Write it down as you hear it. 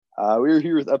We are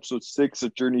here with episode 6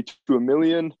 of Journey to a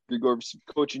Million. We go over some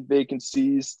coaching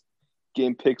vacancies,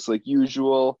 game picks like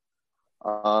usual,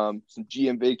 some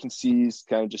GM vacancies,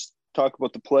 kind of just talk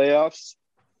about the playoffs.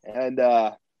 And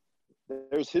there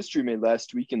was history made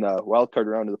last week in the wild card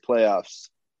round of the playoffs.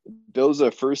 The Bills are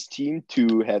the first team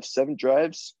to have 7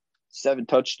 drives, 7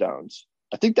 touchdowns.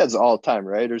 I think that's all time,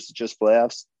 right? Or is it just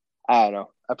playoffs? I don't know.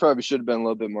 I probably should have been a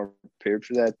little bit more prepared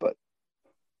for that, but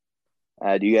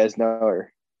do you guys know?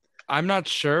 Or I'm not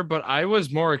sure, but I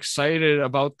was more excited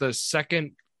about the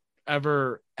second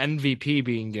ever MVP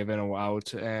being given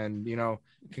out. And,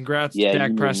 congrats to yeah, you Dak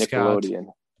mean Prescott Nickelodeon.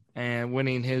 and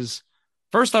winning his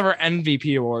first ever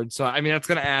MVP award. So, I mean, that's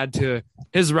going to add to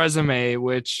his resume,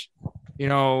 which,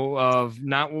 of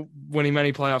not winning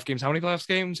many playoff games. How many playoff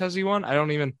games has he won? I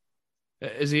don't even,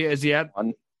 is he at?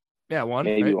 One, Yeah, one,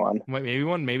 maybe right? one. Maybe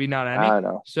one, maybe not I any. don't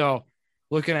know. So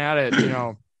looking at it,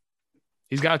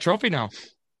 he's got a trophy now.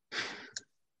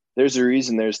 There's a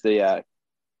reason there's the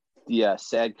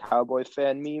sad cowboy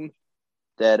fan meme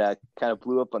that kind of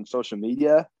blew up on social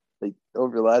media like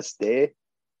over the last day.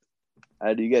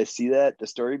 Do you guys see that? The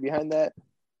story behind that?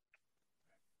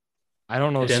 I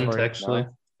don't know I the didn't story. actually.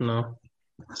 No.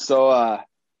 So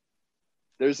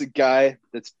there's a guy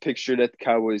that's pictured at the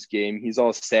Cowboys game. He's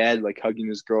all sad, like hugging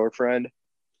his girlfriend.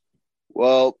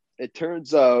 Well, it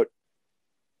turns out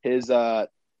his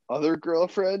other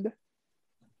girlfriend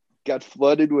got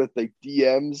flooded with like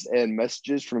DMs and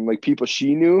messages from like people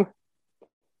she knew.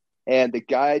 And the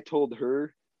guy told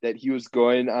her that he was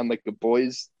going on like a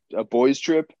boys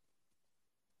trip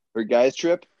or guys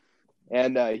trip.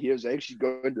 And he was actually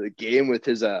going to the game with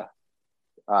his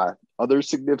other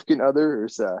significant other or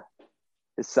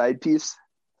his side piece.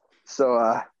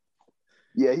 So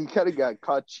yeah, he kind of got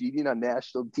caught cheating on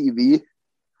national TV.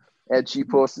 And she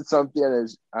posted something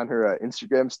on her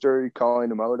Instagram story calling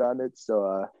him out on it.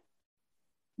 So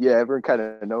yeah, everyone kind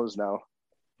of knows now.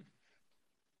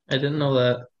 I didn't know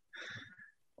that.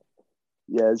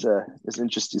 Yeah, it's an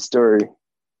interesting story.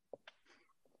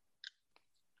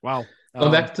 Wow.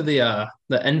 Going back to the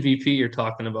MVP you're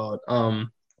talking about.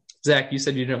 Zach, you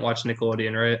said you didn't watch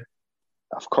Nickelodeon, right?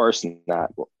 Of course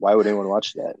not. Why would anyone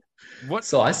watch that? What?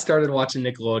 So I started watching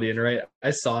Nickelodeon, right? I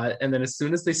saw it, and then as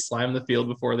soon as they slimed the field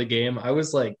before the game, I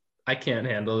was like, I can't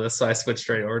handle this. So I switched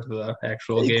straight over to the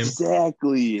actual game.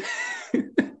 Exactly.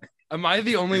 Am I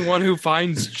the only one who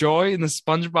finds joy in the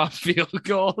SpongeBob field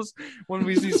goals when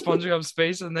we see SpongeBob's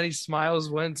face and then he smiles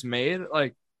when it's made?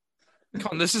 Like, come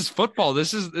on, this is football.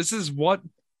 This is what,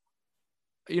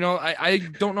 I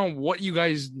don't know what you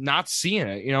guys not seeing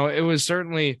it. It was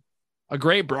certainly a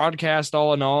great broadcast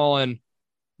all in all, and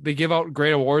they give out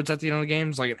great awards at the end of the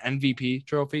games, like an MVP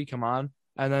trophy. Come on.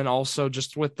 And then also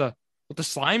just with the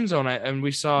slime zone, and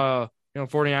we saw,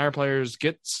 49er players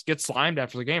get slimed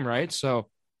after the game, right? So,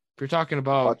 if you're talking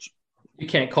about, you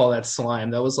can't call that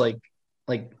slime. That was like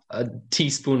a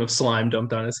teaspoon of slime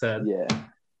dumped on his head. Yeah.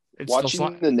 it's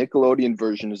Watching the Nickelodeon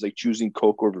version is like choosing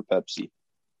Coke over Pepsi.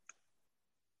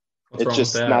 It's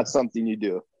just not something you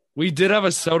do. We did have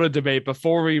a soda debate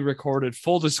before we recorded,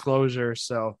 full disclosure.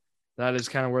 So that is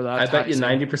kind of where that I bet you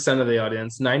 90% of the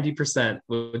audience, 90%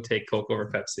 would take Coke over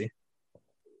Pepsi.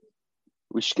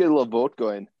 We should get a little vote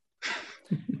going.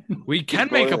 We can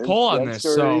make a poll on this.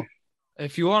 So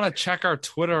if you want to check our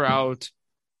Twitter out,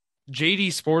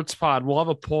 JD Sports Pod, we'll have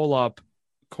a poll up,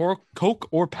 Coke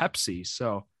or Pepsi.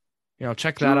 So,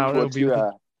 check that out. It'll be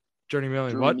Journey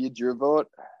Million. Drew, What? We need your vote.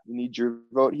 We need your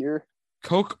vote here.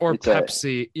 Coke or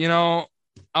Pepsi? I'm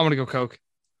going to go Coke.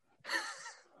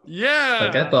 Yeah.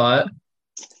 Like I thought.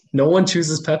 No one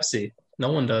chooses Pepsi.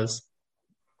 No one does.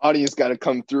 Audience got to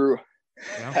come through.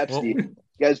 Yeah, Pepsi. You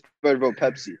guys better vote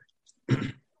Pepsi.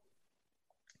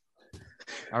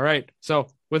 All right. So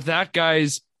with that,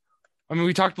 guys,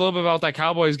 we talked a little bit about that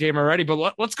Cowboys game already,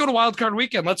 but let's go to Wild Card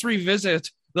Weekend. Let's revisit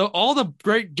all the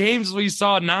great games we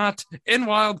saw not in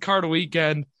Wild Card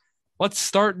Weekend. Let's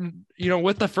start,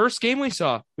 with the first game we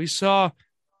saw. We saw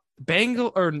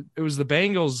it was the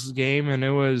Bengals game, and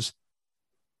it was,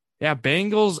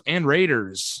 Bengals and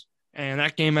Raiders. And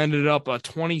that game ended up a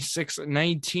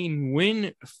 26-19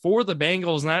 win for the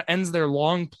Bengals, and that ends their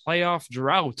long playoff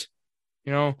drought.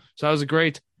 So that was a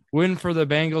great win for the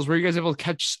Bengals. Were you guys able to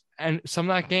catch some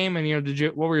of that game? And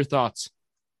what were your thoughts?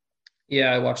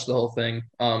 Yeah, I watched the whole thing.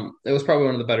 It was probably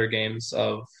one of the better games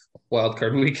of Wild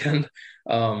Card Weekend.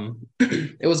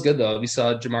 It was good though. We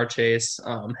saw Jamar Chase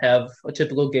have a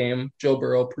typical game. Joe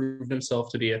Burrow proved himself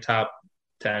to be a top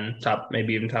 10,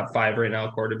 maybe even top 5 right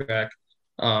now quarterback.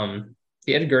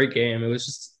 He had a great game. It was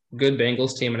just a good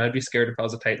Bengals team, and I'd be scared if I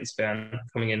was a Titans fan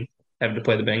coming in having to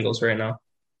play the Bengals right now.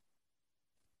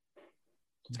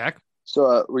 Zach?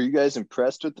 So, were you guys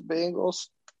impressed with the Bengals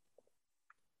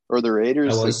or the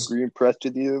Raiders? I Like, was. were you impressed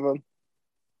with either of them?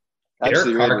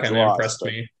 Obviously, Derek the Carr Raiders kind of lost, impressed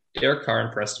but me. Derek Carr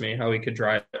impressed me how he could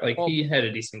drive. Like Well, he had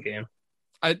a decent game.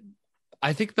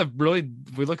 I think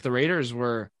we look the Raiders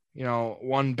were,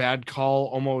 one bad call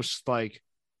almost like,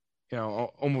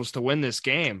 almost to win this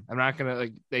game. I'm not gonna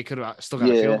they could have still got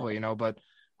a field yeah, goal, but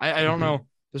I don't Mhm. know.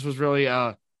 This was really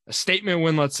a statement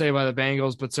win, let's say, by the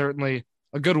Bengals, but certainly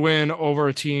a good win over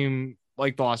a team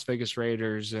like the Las Vegas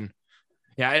Raiders. And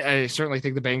yeah, I certainly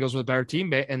think the Bengals were a better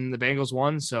team, and the Bengals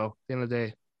won. So at the end of the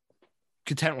day,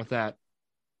 content with that.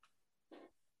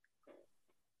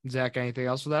 Zach, anything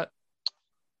else with that?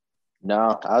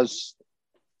 no,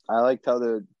 I liked how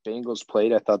the Bengals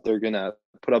played. I thought they were gonna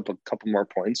put up a couple more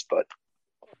points, but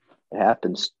it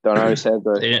happens. Don't always have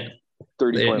They the didn't.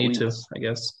 30 They didn't point need to. leads. I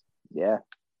guess. Yeah,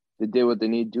 they did what they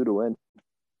need to do to win. Do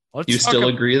you Let's talk. still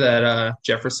agree that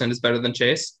Jefferson is better than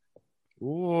Chase?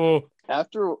 Ooh,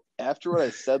 After what I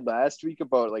said last week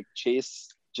about like Chase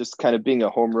just kind of being a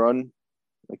home run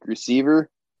like receiver,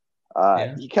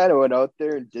 Yeah. he kind of went out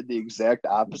there and did the exact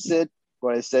opposite.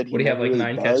 What I said he What do you have, never like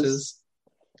really 9 does. catches?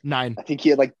 9. I think he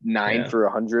had like 9 Yeah. for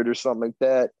 100 or something like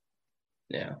that.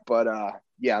 Yeah. But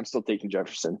yeah, I'm still taking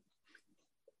Jefferson.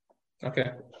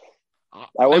 Okay.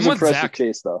 I was I'm with impressed Zach. with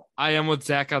Chase though. I am with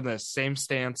Zach on this same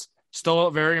stance. Still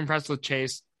very impressed with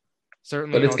Chase.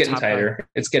 Certainly, But it's getting top guy. tighter.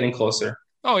 It's getting closer.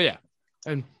 Oh yeah,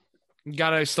 and you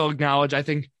gotta still acknowledge. I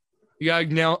think you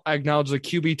gotta acknowledge the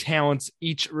QB talents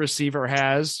each receiver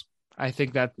has. I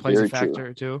think that plays Very a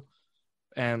factor too.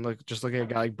 And just look at a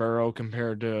guy like Burrow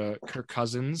compared to Kirk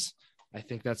Cousins. I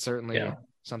think that's certainly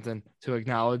something to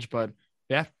acknowledge. But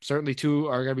yeah, certainly two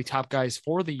are going to be top guys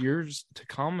for the years to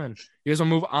come. And you guys will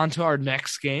move on to our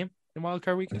next game in Wild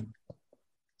Card Weekend.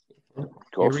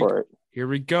 Go for it. Here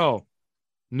we go.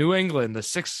 New England, the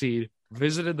 6th seed,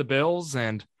 visited the Bills,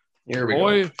 and Here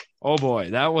we go. oh boy,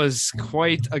 that was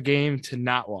quite a game to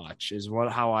not watch.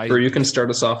 Or you can start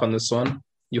us off on this one.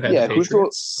 You had the who's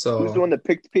Patriots. who's the one that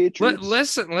picked Patriots?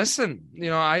 Listen.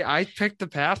 I picked the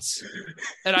Pats,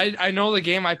 and I know the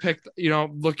game I picked.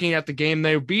 Looking at the game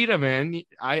they beat them in,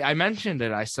 I mentioned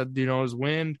it. I said, it was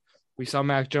wind. We saw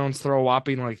Mac Jones throw a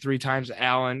whopping like 3 times to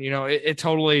Allen. It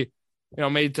totally,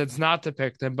 made sense not to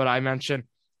pick them. But I mentioned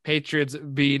Patriots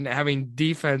having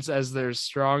defense as their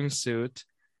strong suit.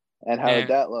 And how did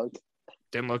that look?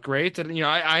 Didn't look great. And,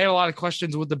 I had a lot of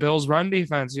questions with the Bills run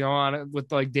defense, on it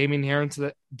with like Damian Harris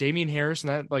and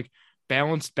that like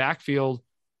balanced backfield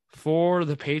for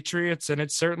the Patriots. And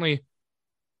it certainly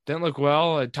didn't look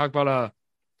well. I talked about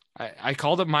I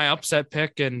called it my upset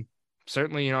pick, and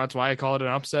certainly, that's why I call it an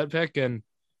upset pick. And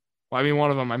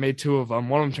one of them, I made 2 of them.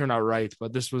 One of them turned out right,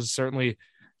 but this was certainly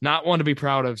not one to be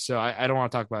proud of. So I don't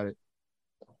want to talk about it.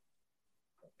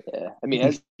 Yeah. I mean,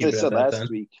 as I said last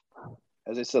week,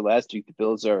 the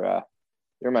Bills are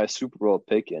they're my Super Bowl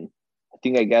pick, and I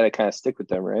think I got to kind of stick with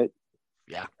them, right?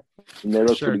 Yeah. And they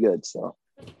look pretty good, so.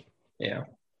 Yeah.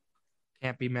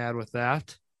 Can't be mad with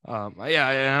that. I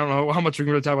don't know how much we're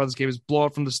going to talk about this game. It's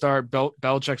blowout from the start.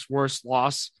 Belichick's worst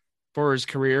loss for his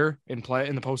career in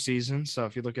the postseason. So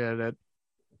if you look at it,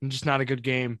 just not a good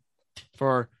game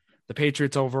for the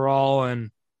Patriots overall.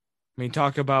 And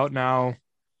talk about now,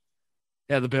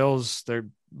 the Bills, they're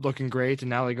looking great, and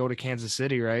now they go to Kansas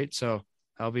City, right? So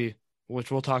which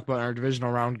we'll talk about in our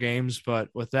divisional round games. But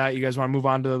with that, you guys want to move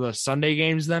on to the Sunday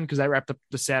games then? Because that wrapped up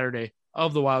the Saturday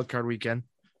of the wild card weekend.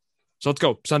 So let's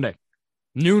go. Sunday.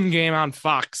 Noon game on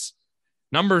Fox.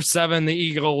 Number 7, the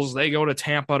Eagles, they go to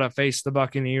Tampa to face the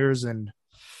Buccaneers. And,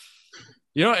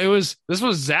 this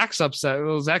was Zach's upset. It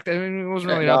wasn't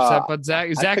really an upset, but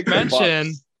Zach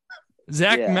mentioned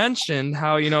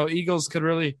how, Eagles could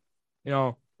really,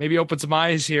 maybe open some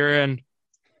eyes here, and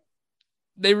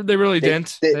they really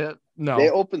didn't. No. They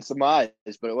opened some eyes,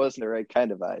 but it wasn't the right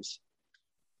kind of eyes.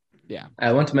 Yeah.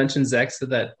 I want to mention Zach said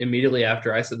that immediately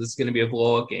after I said this is going to be a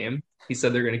blowout game. He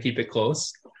said they're going to keep it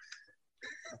close.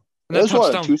 That was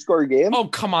a 2-score game? Oh,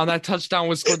 come on. That touchdown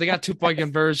was scored. They got 2-point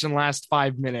conversion last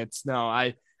 5 minutes.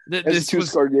 No, this was a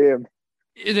 2-score game.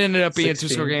 It ended up being 16.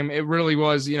 a 2-score game. It really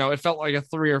was, it felt like a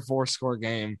 3 or 4 score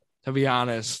game, to be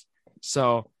honest.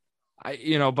 So,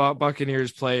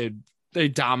 Buccaneers played. They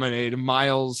dominated.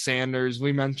 Miles Sanders,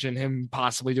 we mentioned him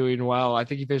possibly doing well. I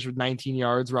think he finished with 19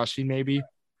 yards rushing, maybe.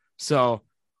 So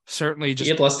certainly he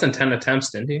had less than 10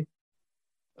 attempts, didn't he?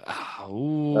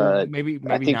 Maybe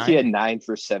I think 9. he had 9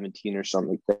 for 17 or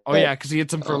something like that. Oh yeah, because he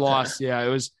had some for loss. Yeah, it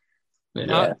was.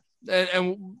 Yeah. And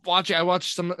I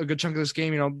watched a good chunk of this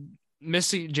game.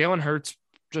 Jalen Hurts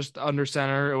just under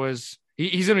center. It was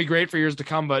he's gonna be great for years to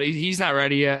come, but he's not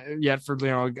ready yet for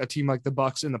a team like the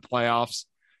Bucs in the playoffs.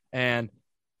 And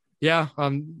yeah,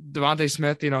 Devontae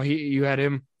Smith, they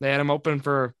had him open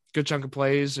for a good chunk of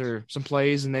plays or some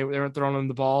plays, and they weren't throwing him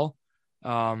the ball.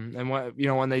 And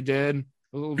when they did,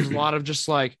 it was a lot of just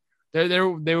like they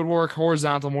would work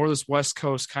horizontal, more this West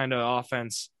Coast kind of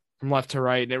offense from left to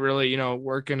right. And it really,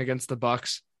 working against the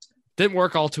Bucks didn't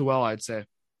work all too well, I'd say.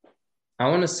 I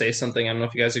want to say something. I don't know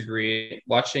if you guys agree.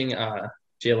 Watching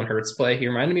Jalen Hurts play, he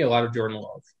reminded me a lot of Jordan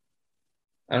Love.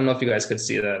 I don't know if you guys could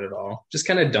see that at all. Just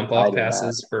kind of dump off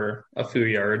passes for a few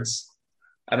yards.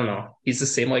 I don't know. He's the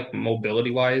same, like,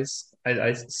 mobility wise.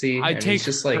 I see. I take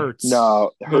just like Hurts.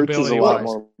 No, Hurts is a lot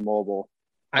more mobile.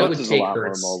 I would take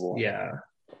Hurts. Yeah,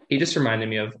 he just reminded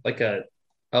me of like a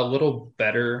little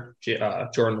better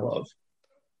Jordan Love.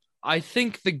 I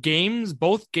think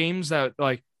both games that,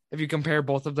 like, if you compare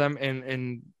both of them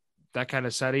in that kind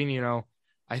of setting,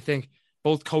 I think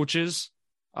both coaches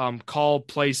call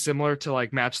plays similar to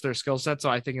like match their skill set. So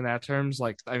I think in that terms,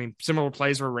 similar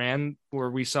plays were ran where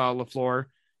we saw LaFleur,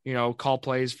 call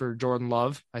plays for Jordan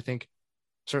Love. I think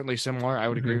certainly similar. I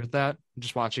would agree with that.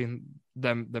 Just watching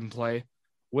them play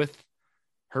with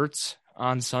Hurts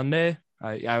on Sunday,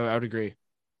 I would agree.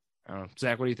 I don't know.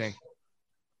 Zach, what do you think?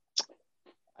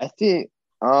 I think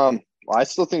I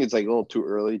still think it's like a little too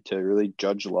early to really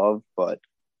judge Love, but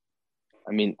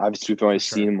I mean, obviously we've only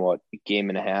seen him a game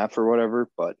and a half or whatever,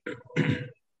 but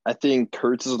I think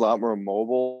Hurts is a lot more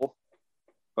mobile,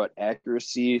 but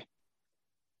accuracy,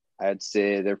 I'd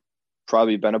say they're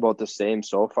probably been about the same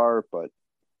so far, but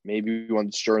maybe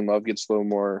once Jordan Love gets a little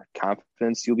more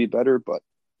confidence, he'll be better, but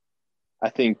I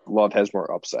think Love has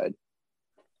more upside.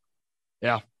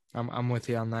 Yeah, I'm with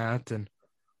you on that. And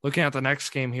looking at the next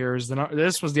game here,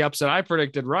 this was the upset I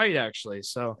predicted right, actually.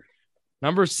 So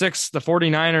number 6, the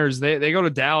 49ers, they go to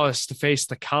Dallas to face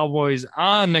the Cowboys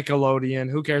on Nickelodeon.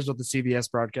 Who cares about the CBS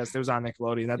broadcast? It was on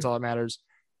Nickelodeon. That's all that matters.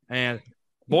 And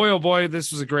boy, oh boy,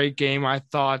 this was a great game. I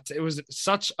thought it was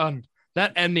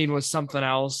that ending was something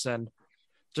else. And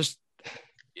just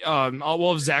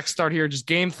we'll have Zach start here, just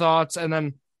game thoughts, and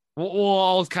then we'll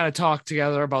all kind of talk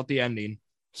together about the ending.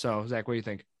 So, Zach, what do you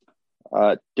think?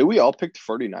 Did we all pick the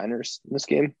 49ers in this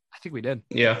game? I think we did.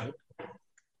 Yeah.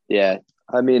 Yeah.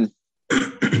 I mean,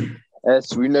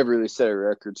 we never really set our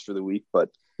records for the week, but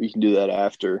we can do that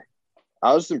after.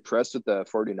 I was impressed with the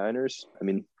 49ers. I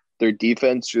mean, their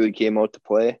defense really came out to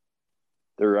play.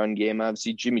 Their run game,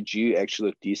 obviously, Jimmy G actually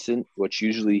looked decent, which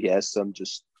usually he has some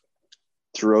just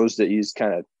throws that he's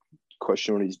kind of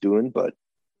questioning what he's doing, but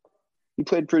he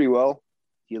played pretty well.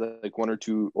 He had like one or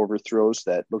two overthrows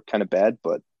that looked kind of bad,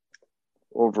 but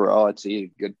overall, I'd say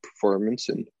a good performance.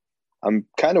 And I'm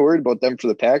kind of worried about them for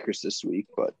the Packers this week,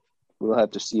 but we'll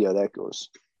have to see how that goes.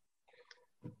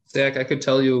 Zach, I could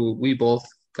tell you we both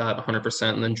got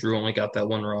 100%, and then Drew only got that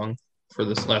one wrong for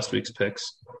this last week's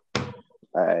picks. All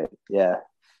right. Yeah.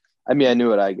 I mean, I knew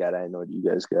what I got. I know what you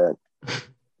guys got.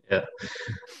 Yeah.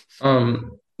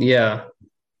 Yeah.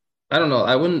 I don't know.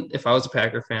 If I was a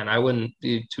Packer fan, I wouldn't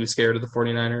be too scared of the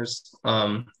 49ers.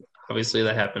 Obviously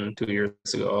that happened 2 years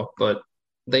ago, but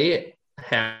they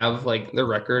have their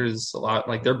record is a lot,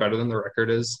 they're better than their record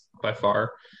is by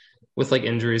far with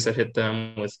injuries that hit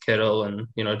them with Kittle and,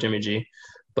 Jimmy G.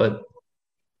 But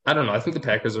I don't know. I think the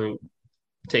Packers will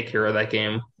take care of that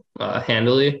game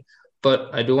handily. But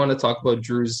I do want to talk about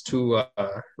Drew's 2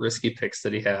 risky picks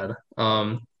that he had.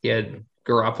 He had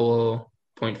Garoppolo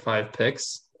 0.5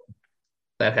 picks.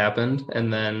 That happened.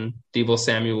 And then Deebo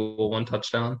Samuel 1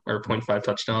 touchdown or 0.5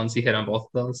 touchdowns. He hit on both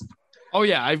of those. Oh,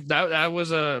 yeah. That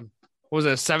was a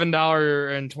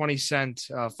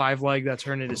 $7.20 5 leg that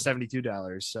turned into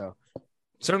 $72. So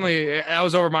certainly that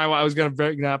was over I was going to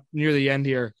bring up near the end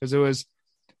here because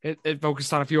it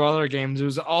focused on a few other games. It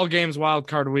was all games wild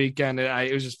card weekend.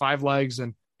 It was just 5 legs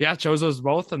and chose those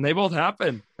both and they both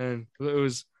happened and it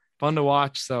was fun to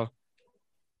watch. So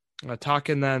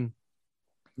talking then,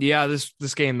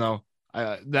 this game though,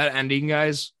 that ending,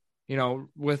 guys,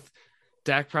 with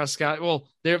Dak Prescott. Well,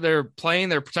 they're playing,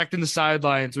 they're protecting the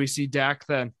sidelines. We see Dak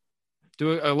then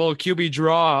do a little QB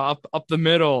draw up the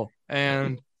middle,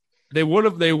 and they would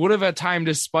have had time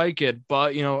to spike it,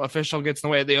 but official gets in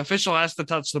the way. The official has to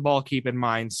touch the ball. Keep in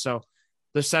mind, so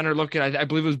the center looking, I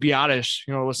believe it was Biotish,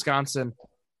 Wisconsin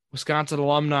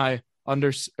alumni or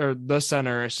the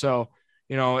center. So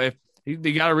if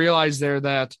you got to realize there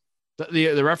that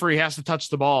the referee has to touch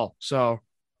the ball. So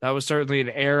that was certainly an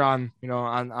error on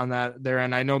that there.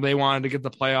 And I know they wanted to get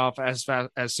the playoff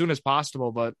as soon as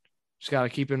possible, but just got to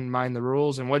keep in mind the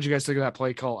rules. And what did you guys think of that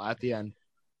play call at the end?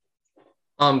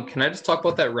 Can I just talk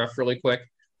about that ref really quick?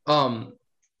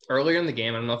 Earlier in the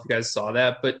game, I don't know if you guys saw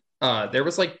that, but there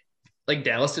was like like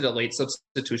Dallas did a late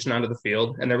substitution onto the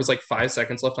field, and there was like 5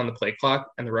 seconds left on the play clock,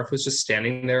 and the ref was just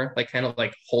standing there, like kind of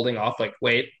like holding off, like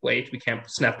wait, we can't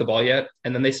snap the ball yet,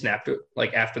 and then they snapped it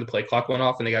like after the play clock went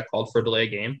off, and they got called for a delay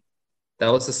of game. That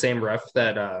was the same ref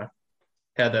that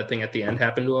had that thing at the end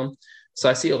happen to him. So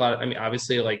I see a lot of, I mean,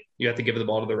 obviously, like you have to give the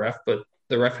ball to the ref, but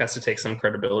the ref has to take some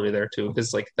credibility there too,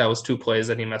 because like that was 2 plays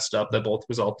that he messed up that both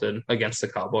resulted against the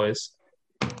Cowboys.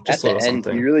 Just at the end,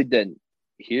 he really didn't.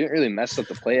 He didn't really mess up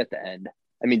the play at the end.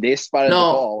 I mean, they spotted the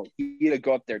ball. He had to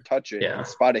go up there, touch it, and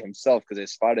spot it himself because they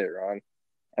spotted it wrong.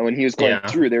 And when he was going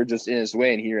through, they were just in his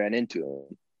way, and he ran into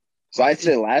him. So I'd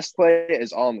say last play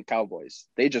is all on the Cowboys.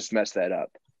 They just messed that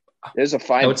up. There's a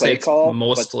fine play call.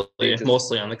 Mostly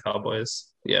on the Cowboys.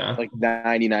 Yeah. Like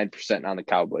 99% on the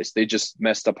Cowboys. They just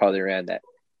messed up how they ran that.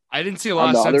 I didn't see a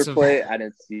lot on of the sense other play. I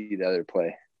didn't see the other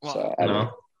play. Well,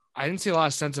 so I didn't see a lot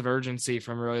of sense of urgency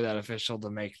from really that official to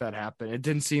make that happen. It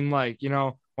didn't seem like,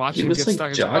 watching him get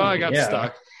stuck. It's like, I got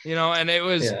stuck, and it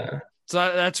was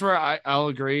so that's where I'll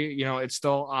agree. It's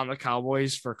still on the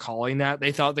Cowboys for calling that.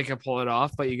 They thought they could pull it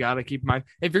off, but you got to keep in mind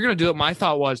if you're going to do it. My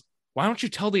thought was, why don't you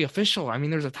tell the official? I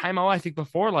mean, there's a timeout, I think,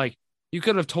 before, like, you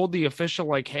could have told the official,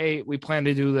 like, hey, we plan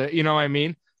to do that. You know what I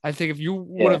mean? I think if you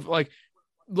would have, like,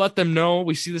 let them know,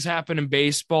 we see this happen in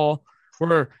baseball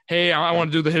where, hey, I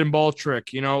want to do the hidden ball trick,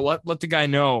 let the guy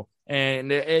know.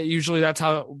 And usually that's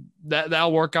how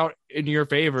that'll work out in your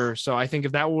favor. So I think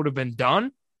if that would have been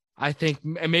done, I think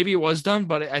maybe it was done,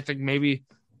 but I think maybe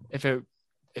if it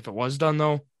was done,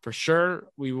 though, for sure,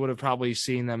 we would have probably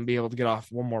seen them be able to get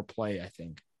off one more play, I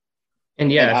think.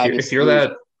 And if you're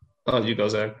that, you go,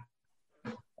 Zach.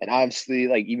 And obviously,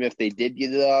 like, even if they did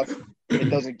get it off,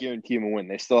 it doesn't guarantee them a win.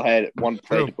 They still had one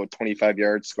play to go 25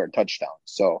 yards, score a touchdown.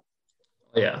 So,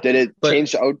 did it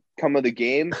change the outcome of the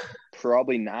game?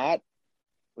 Probably not.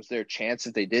 Was there a chance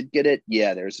that they did get it?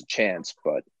 Yeah, there's a chance,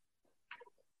 but.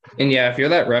 And if you're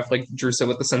that ref, like Drew said,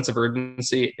 with the sense of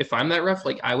urgency, if I'm that ref,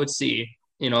 like I would see,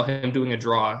 him doing a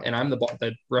draw, and I'm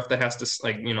the ref that has to,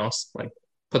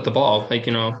 put the ball,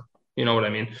 you know what I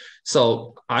mean?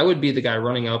 So I would be the guy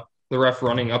the ref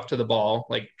running up to the ball,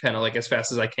 like kind of like as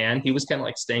fast as I can. He was kind of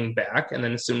like staying back. And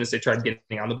then as soon as they tried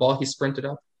getting on the ball, he sprinted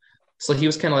up. So he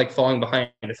was kind of like falling behind.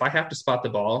 If I have to spot the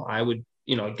ball, I would,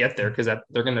 get there because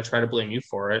they're going to try to blame you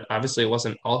for it. Obviously, it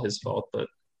wasn't all his fault, but,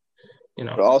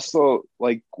 But also,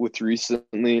 like with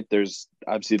recently, there's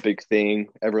obviously a big thing.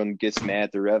 Everyone gets mad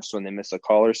at the refs when they miss a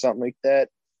call or something like that.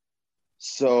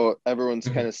 So everyone's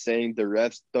kind of saying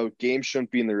the game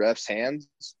shouldn't be in the refs' hands.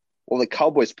 Well, the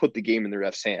Cowboys put the game in the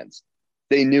refs' hands.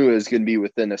 They knew it was going to be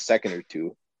within a second or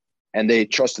two, and they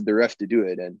trusted the ref to do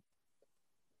it. And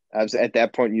at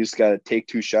that point, you just got to take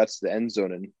 2 shots to the end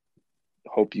zone and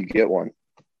hope you get one.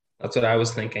 That's what I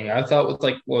was thinking. I thought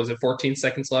with 14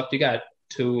 seconds left, you got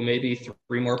 2, maybe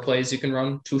 3 more plays you can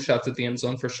run, 2 shots at the end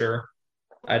zone for sure.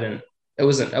 It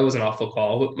was an awful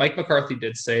call. Mike McCarthy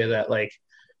did say that, like,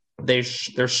 there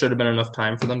should have been enough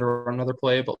time for them to run another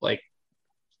play, but like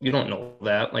you don't know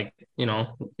that. Like, you don't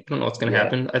know what's going to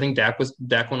happen. I think Dak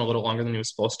went a little longer than he was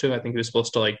supposed to. I think he was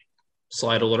supposed to like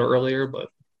slide a little earlier, but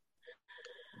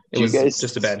it was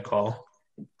just a bad call.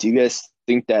 Do you guys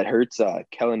think that hurts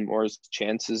Kellen Moore's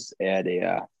chances at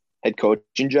a head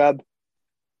coaching job?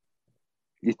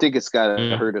 You think it's got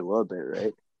to hurt a little bit,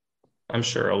 right? I'm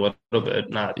sure a little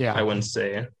bit. I wouldn't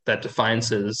say that defines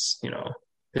his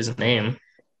name.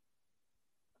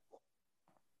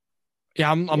 Yeah,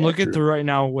 I'm looking through right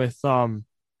now with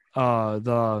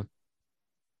the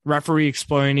referee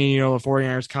explaining, the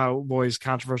 49ers Cowboys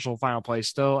controversial final play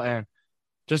still, and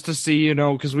just to see,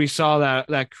 because we saw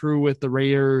that crew with the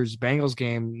Raiders Bengals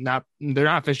game, they're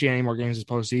not officiating any more games this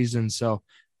postseason, so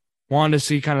wanted to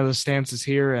see kind of the stances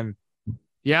here, and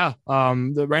right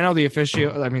now the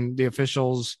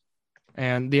officials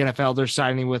and the NFL, they're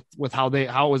siding with how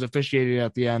it was officiated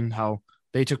at the end, how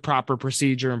they took proper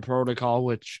procedure and protocol,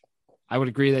 which I would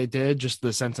agree they did, just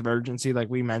the sense of urgency like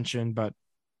we mentioned, but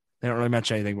they don't really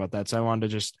mention anything about that. So I wanted to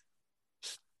just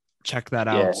check that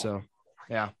out. So,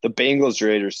 yeah. The Bengals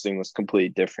Raiders thing was completely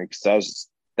different because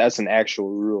that's an actual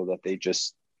rule that they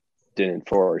just didn't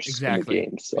enforce in the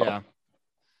game. So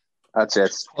I'd say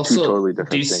that's also 2 totally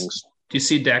different things. Do you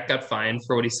see Dak got fined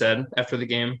for what he said after the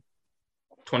game?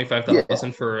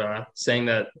 $25,000 for saying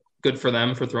that good for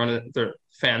them for their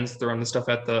fans throwing the stuff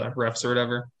at the refs or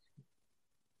whatever.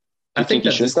 I think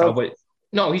that this Cowboy.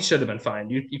 No, he should have been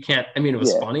fined. You can't. I mean, it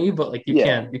was funny, but like you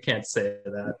can't say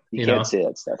that. You can't say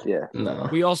that stuff. Yeah. No.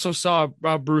 We also saw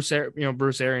Bruce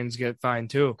Arians get fined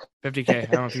too, $50,000. I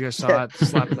don't know if you guys saw that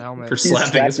slap the helmet for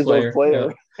slapping his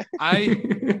player.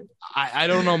 I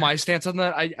don't know my stance on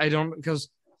that. I don't, because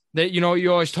that,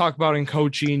 you always talk about in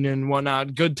coaching and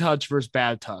whatnot, good touch versus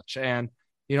bad touch. And,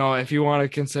 if you want to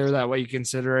consider that way, you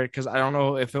consider it. Cause I don't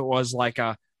know if it was like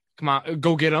a, come on,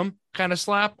 go get them kind of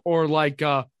slap or like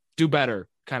do better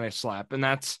kind of slap. And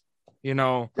that's,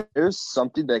 There's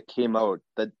something that came out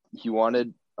that he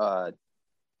wanted,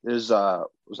 was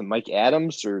it Mike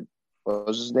Adams or what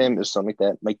was his name? Or something like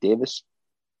that. Mike Davis.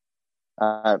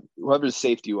 Whoever the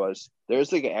safety was,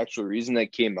 there's like an actual reason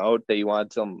that came out that you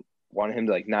wanted him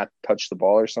to like not touch the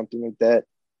ball or something like that.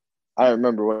 I don't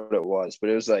remember what it was, but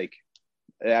it was like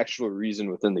an actual reason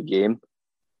within the game.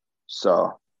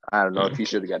 So I don't know if he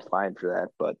should have got fined for that,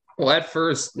 but Well, at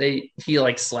first he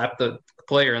like slapped the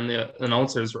player and the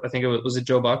announcers. I think was it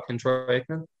Joe Buck and Troy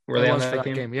Aikman? Were they on for that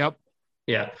that game? Yep.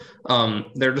 Yeah.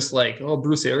 They're just like, oh,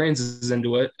 Bruce Arians is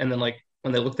into it, and then like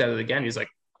when they looked at it again, he's like,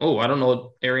 oh, I don't know what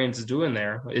Arians is doing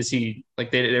there. Is he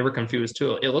like they were confused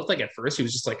too? It looked like at first he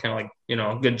was just like kind of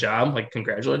like good job, like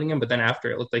congratulating him, but then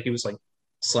after it looked like he was like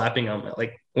slapping him,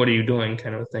 like what are you doing,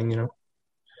 kind of a thing, And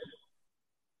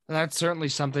that's certainly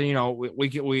something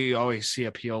we always see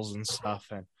appeals and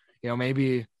stuff, and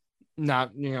maybe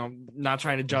not not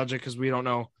trying to judge it because we don't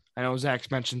know. I know Zach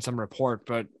mentioned some report,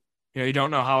 but you don't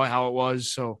know how it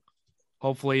was. So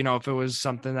hopefully, if it was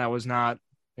something that was not,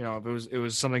 if it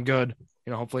was something good,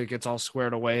 hopefully it gets all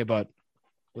squared away. But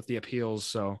with the appeals,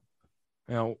 so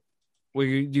do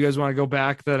you guys want to go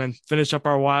back then and finish up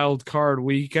our wild card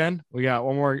weekend? We got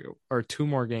one more or two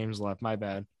more games left. My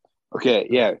bad. Okay,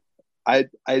 yeah. I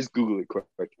just Googled it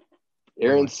quick.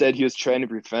 Aaron said he was trying to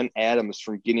prevent Adams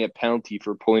from getting a penalty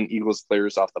for pulling Eagles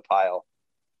players off the pile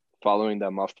following the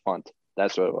muffed punt.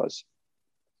 That's what it was.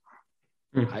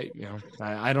 I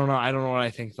don't know. I don't know what I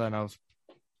think then of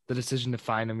the decision to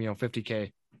fine him,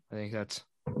 $50K. I think that's.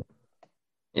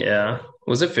 Yeah.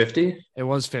 Was it 50? It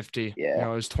was 50. Yeah.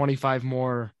 It was 25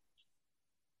 more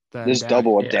than this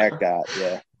double what Dak got.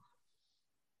 Yeah.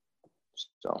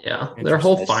 So, yeah. Their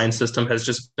whole fine system has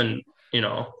just been,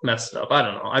 messed up. I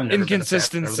don't know. I've never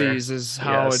inconsistencies is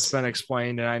how it's been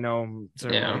explained. And I know.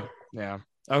 Yeah.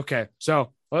 Okay.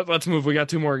 So let's move. We got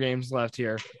two more games left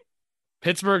here.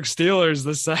 Pittsburgh Steelers,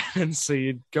 the 7th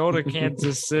seed, go to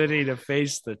Kansas City to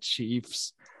face the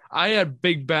Chiefs. I had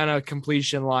Big Ben a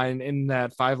completion line in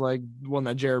that 5-leg one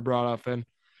that Jared brought up, and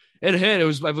it hit.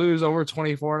 I believe it was over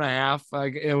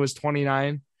 24.5. It was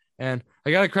 29. And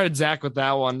I got to credit Zach with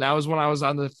that one. That was when I was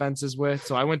on the fences with.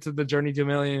 So I went to the Journey to a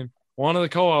Million, one of the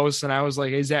co-hosts, and I was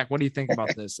like, hey, Zach, what do you think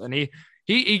about this? And he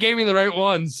gave me the right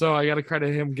one. So I got to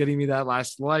credit him getting me that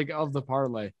last leg of the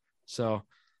parlay. So,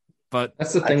 but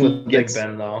that's the thing with Big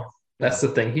Ben, though. That's the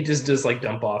thing. He just does like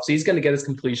dump offs. He's going to get his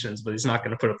completions, but he's not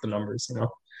going to put up the numbers,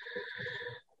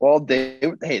 Well, they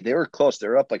were close. They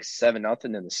were up like 7-0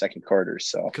 in the second quarter.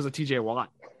 So because of TJ Watt.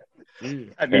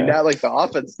 I mean, not like the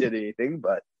offense did anything,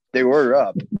 but they were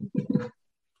up.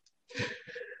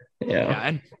 Yeah,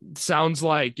 and sounds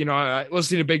like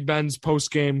listening to Big Ben's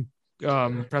post game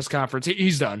press conference.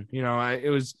 He's done.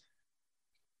 It was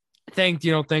thank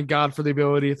God for the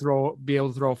ability to be able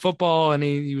to throw a football, and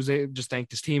he was just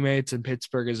thanked his teammates and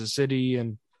Pittsburgh as a city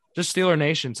and just Steeler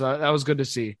Nation. So that was good to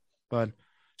see, but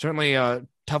certainly a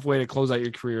tough way to close out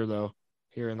your career though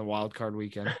here in the wild card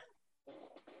weekend.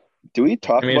 Do we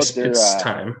talk about their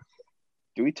time?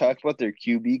 Do we talk about their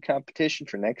QB competition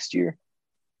for next year?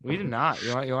 We did not.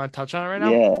 You want to touch on it right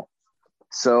now? Yeah.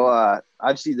 So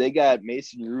obviously they got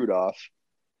Mason Rudolph,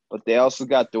 but they also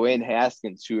got Dwayne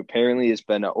Haskins, who apparently has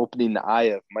been opening the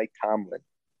eye of Mike Tomlin.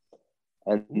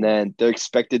 And then they're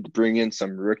expected to bring in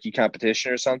some rookie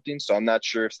competition or something. So I'm not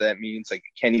sure if that means like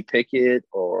Kenny Pickett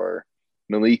or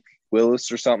Malik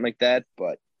Willis or something like that.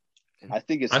 But I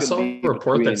think it's. I saw a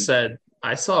report that said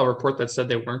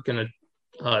they weren't going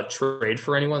to trade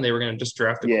for anyone. They were going to just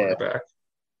draft a quarterback.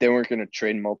 They weren't going to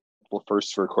trade multiple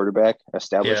firsts for a quarterback,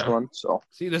 established one. So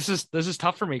see, this is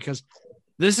tough for me because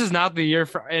this is not the year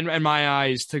for in my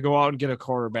eyes to go out and get a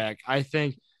quarterback. I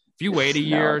think if you wait a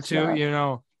year or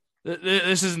two,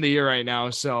 this isn't the year right now.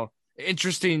 So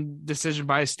interesting decision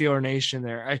by Steeler Nation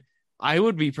there. I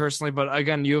would be personally, but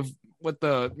again, you have with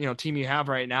the team you have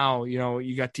right now,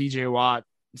 you got TJ Watt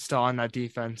still on that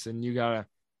defense, and you gotta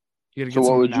get. So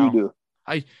what would you do?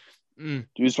 Do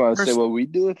you just want to say what we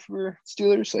do it for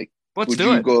Steelers? Like, let's would do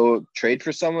you it. Go trade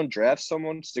for someone, draft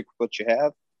someone, stick with what you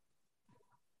have?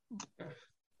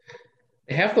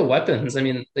 They have the weapons. I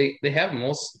mean, they have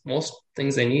most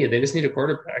things they need. They just need a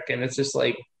quarterback, and it's just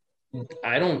like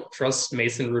I don't trust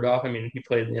Mason Rudolph. I mean, he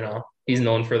played. He's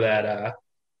known for that.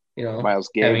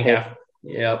 Miles having half.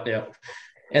 Yep.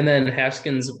 And then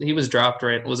Haskins, he was dropped.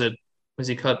 Right? Was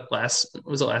he cut last?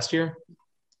 Was it last year?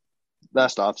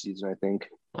 Last offseason, I think.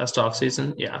 Last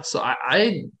offseason, yeah. So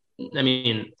I I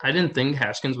mean, I didn't think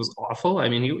Haskins was awful. I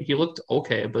mean, he looked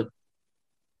okay, but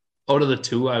out of the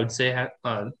two, I would say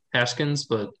Haskins,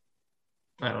 but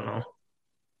I don't know.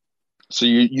 So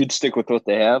you'd stick with what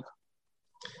they have?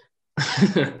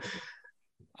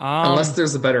 Unless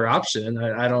there's a better option.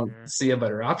 I don't Yeah. see a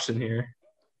better option here.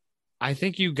 I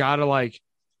think you gotta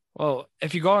well,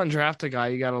 if you go out and draft a guy,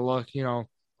 you gotta look,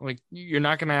 like you're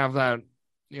not gonna have that,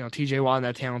 TJ Watt,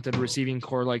 that talented receiving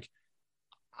core. Like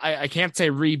I can't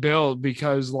say rebuild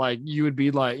because like you would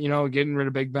be like, getting rid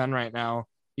of Big Ben right now.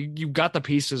 You got the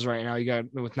pieces right now. You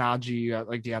got with Najee, you got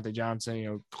like Deontay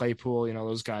Johnson, Claypool,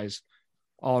 those guys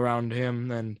all around him.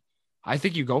 And I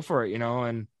think you go for it,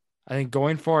 and I think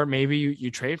going for it, maybe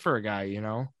you trade for a guy,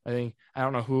 I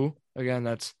don't know who. Again,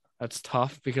 that's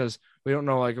tough because we don't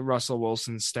know like Russell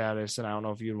Wilson's status, and I don't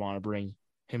know if you'd want to bring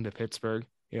him to Pittsburgh.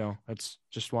 That's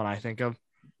just one I think of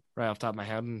right off the top of my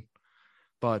head.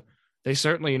 But they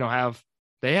certainly,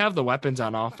 they have the weapons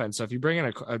on offense. So if you bring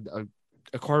in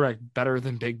a quarterback better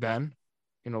than Big Ben,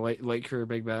 late career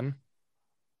Big Ben,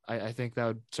 I think that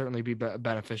would certainly be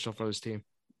beneficial for this team.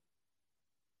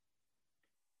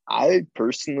 I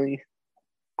personally,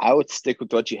 I would stick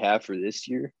with what you have for this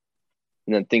year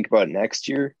and then think about next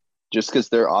year. Just because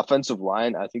their offensive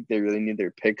line, I think they really need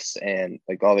their picks and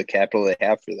like all the capital they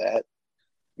have for that.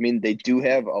 I mean, they do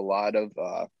have a lot of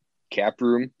cap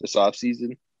room this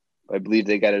offseason. I believe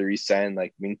they got to re-sign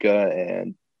like Minka,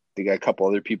 and they got a couple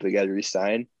other people they got to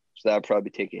re-sign. So that would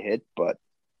probably take a hit. But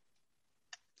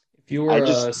if you were a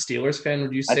Steelers fan,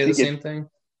 would you say the same thing?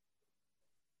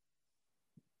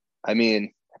 I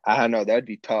mean, I don't know. That'd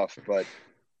be tough. But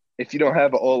if you don't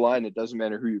have an O-line, it doesn't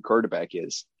matter who your quarterback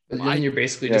is. Then you're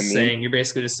basically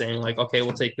just saying like, okay,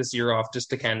 we'll take this year off just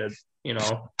to kind of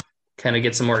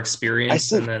get some more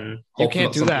experience, and then you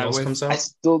can't do that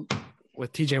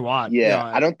with TJ Watt. Yeah,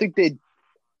 I don't think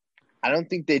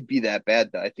they'd be that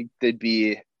bad though. I think they'd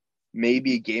be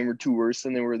maybe a game or two worse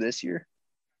than they were this year.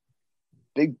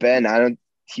 Big Ben,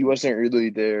 he wasn't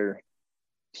really there.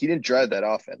 He didn't drive that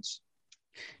offense.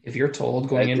 If you're told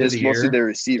going into the year, their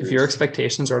receivers. If your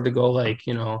expectations are to go like,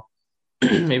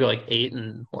 maybe like 8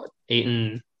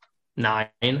 and 9.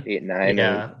 8-9.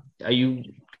 Yeah. Are you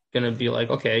gonna be like,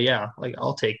 okay, yeah, like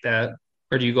I'll take that?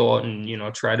 Or do you go out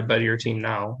and, try to better your team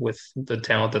now with the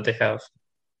talent that they have?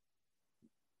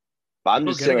 But I'm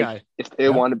just saying, like, if they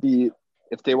want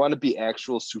to be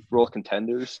actual Super Bowl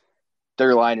contenders,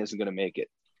 their line isn't going to make it.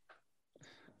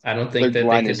 I don't think that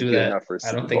they could do that.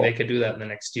 I don't think they could do that in the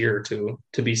next year or two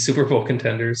to be Super Bowl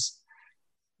contenders.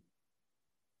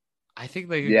 I think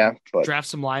they could draft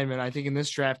some linemen. I think in this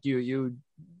draft,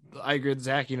 I agree with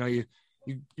Zach. You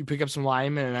pick up some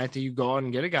linemen, and I think you go out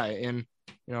and get a guy. And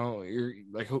you're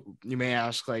like, you may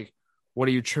ask like, what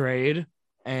do you trade?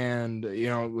 And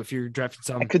if you're drafting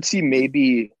some, I could see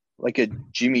maybe like a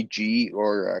Jimmy G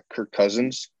or a Kirk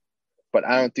Cousins, but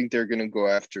I don't think they're going to go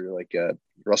after like a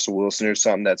Russell Wilson or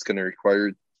something that's going to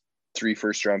require 3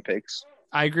 first-round picks.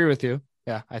 I agree with you.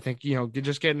 Yeah, I think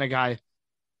just getting a guy.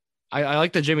 I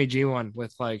like the Jimmy G one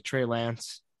with like Trey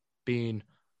Lance being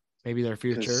maybe their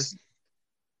future.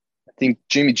 I think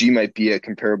Jimmy G might be a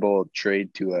comparable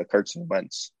trade to Carson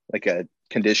Wentz, like a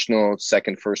conditional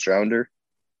second first rounder.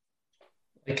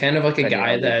 Kind of like a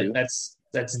guy that's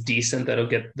decent, that'll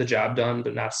get the job done,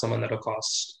 but not someone that'll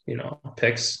cost,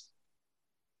 picks.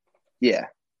 Yeah.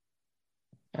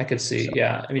 I could see. So.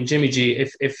 Yeah. I mean, Jimmy G,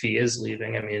 if he is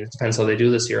leaving, I mean, it depends how they do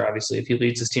this year. Obviously, if he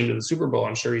leads his team to the Super Bowl,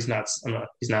 I'm sure he's not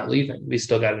leaving. We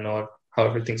still got to know how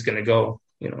everything's going to go,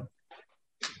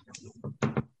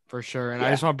 For sure. And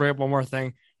I just want to bring up one more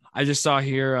thing. I just saw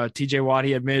here TJ Watt,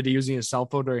 he admitted to using his cell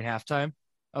phone during halftime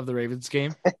of the Ravens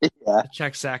game. Yeah.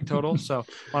 Check sack total. So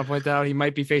I want to point that out. He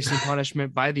might be facing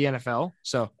punishment by the NFL.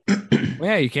 So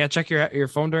you can't check your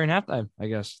phone during halftime, I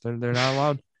guess. They're not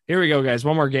allowed. Here we go, guys.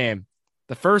 One more game.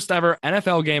 The first ever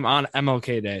NFL game on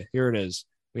MLK Day. Here it is.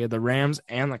 We had the Rams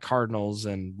and the Cardinals,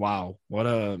 and wow, what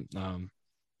a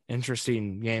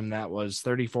interesting game that was.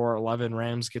 34-11,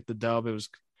 Rams get the dub. It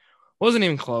wasn't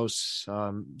even close.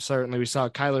 Certainly, we saw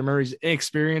Kyler Murray's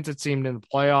inexperience, it seemed, in the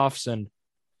playoffs, and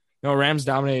Rams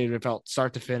dominated. It felt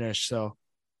start to finish. So,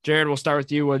 Jared, we'll start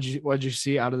with you. What'd you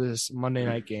see out of this Monday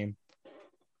night game?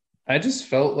 I just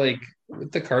felt like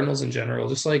with the Cardinals in general,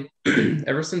 just like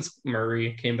ever since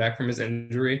Murray came back from his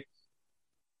injury,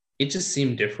 it just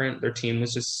seemed different. Their team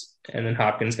was just, and then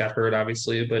Hopkins got hurt,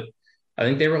 obviously, but I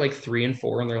think they were like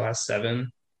 3-4 in their last 7,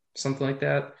 something like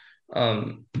that.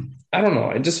 I don't know.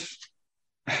 I just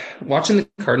watching the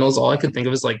Cardinals, all I could think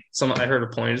of is like I heard a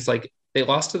point. It's like they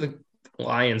lost to the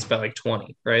Lions by like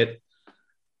 20, right?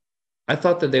 I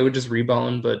thought that they would just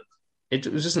rebound, but it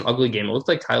was just an ugly game. It looked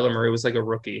like Kyler Murray was like a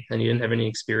rookie and he didn't have any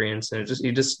experience, and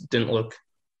he just didn't look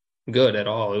good at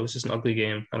all. It was just an ugly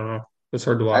game. I don't know. It was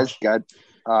hard to As watch. God,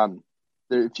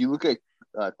 if you look at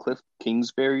Cliff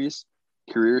Kingsbury's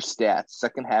career stats,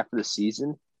 second half of the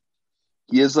season,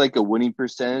 he has like a winning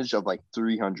percentage of like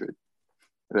 300,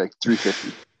 or like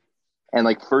 350, and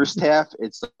like first half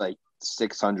it's like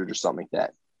 600 or something like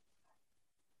that.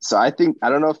 So I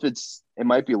don't know if it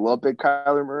might be a little bit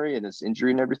Kyler Murray and his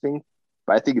injury and everything,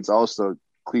 but I think it's also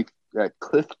Cliff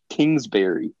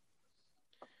Kingsbury.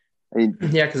 I mean,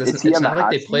 Yeah, because is it's, he it's on the not like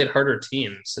hot they seat? played harder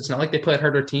teams. It's not like they played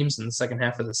harder teams in the second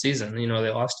half of the season. You know,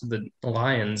 they lost to the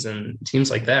Lions and teams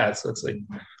like that. So it's like,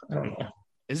 I don't know.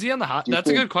 Is he on the hot? Do you That's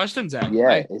a think? good question, Zach.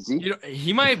 Yeah, is he?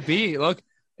 He might be. Look,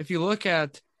 if you look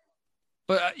at,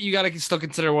 but you got to still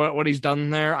consider what he's done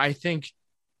there. I think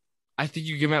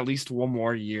you give him at least one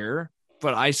more year.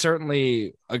 But I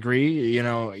certainly agree. You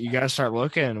know, you got to start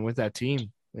looking with that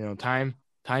team. You know,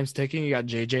 time's ticking. You got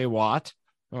J.J. Watt.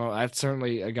 Well, that's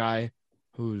certainly a guy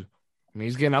who, I mean,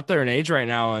 he's getting up there in age right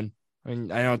now, and I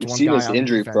know it's We've one seen guy his on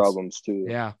injury defense. problems too.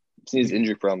 Yeah, We've seen his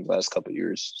injury problems the last couple of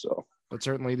years. So, but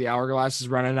certainly the hourglass is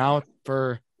running out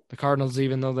for the Cardinals,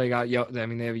 even though they got I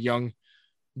mean, they have a young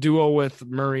duo with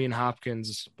Murray and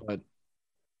Hopkins, but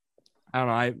I don't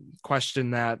know. I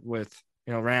question that with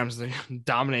Rams the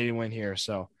dominating win here,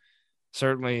 so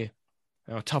certainly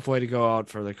a tough way to go out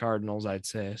for the Cardinals, I'd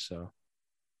say. So,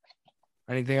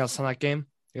 anything else on that game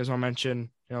you guys want to mention?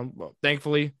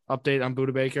 Thankfully, update on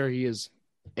Budda Baker. He is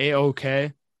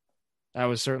A-OK. That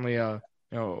was certainly a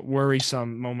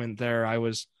worrisome moment there. I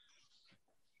was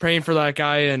praying for that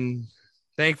guy, and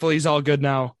thankfully he's all good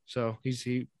now. So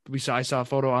I saw a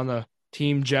photo on the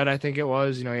team jet, I think it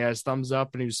was. He had his thumbs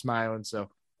up and he was smiling. So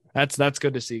that's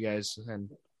good to see, guys. And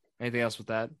anything else with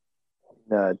that?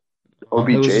 OBJ,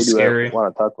 it was scary. I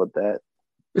want to talk about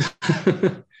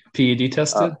that. PED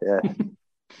tested? Yeah.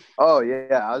 Oh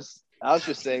yeah. I was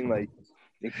just saying, like,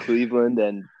 in Cleveland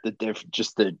and the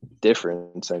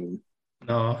difference. I mean,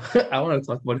 no, I want to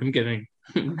talk about him getting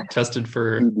tested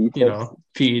for PED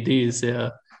PEDs. Yeah,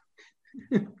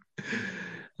 that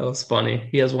was funny.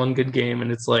 He has one good game,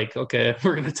 and it's like, okay,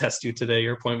 we're gonna test you today.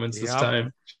 Your appointment's this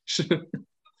time.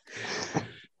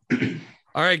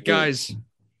 All right, guys,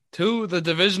 to the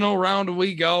divisional round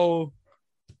we go.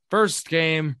 First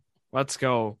game, let's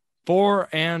go.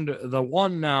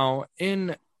 4-1 now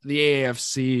in the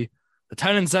AFC. The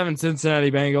 10-7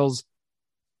 Cincinnati Bengals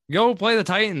go play the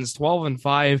Titans,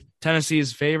 12-5. Tennessee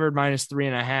is favored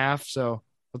 -3.5. So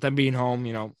with them being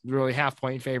home, really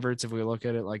half-point favorites if we look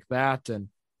at it like that. And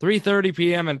 3:30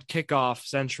 p.m. at kickoff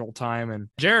Central Time. And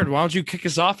Jared, why don't you kick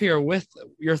us off here with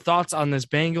your thoughts on this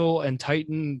Bengal and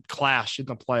Titan clash in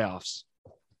the playoffs?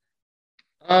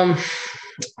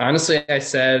 Honestly, I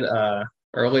said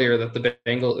earlier that the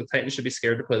Titans should be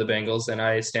scared to play the Bengals, and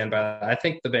I stand by that. I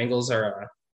think the Bengals are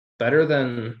better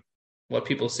than what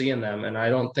people see in them, and I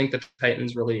don't think the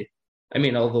Titans really. I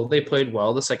mean, although they played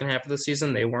well the second half of the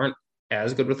season, they weren't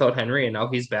as good without Henry, and now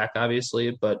he's back,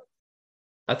 obviously. But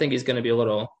I think he's going to be a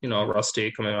little,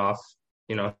 rusty coming off,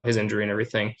 his injury and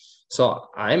everything. So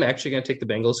I'm actually going to take the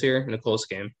Bengals here in a close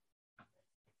game.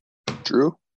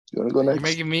 Drew, you want to go next? You're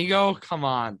making me go? Come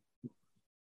on.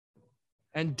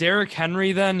 And Derrick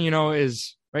Henry then,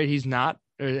 is right. He's not.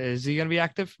 Is he going to be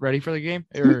active, ready for the game?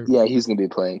 Yeah, he's going to be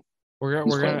playing. We're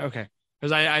going to okay.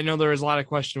 Because I know there was a lot of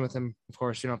question with him. Of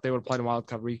course, if they would have played a Wild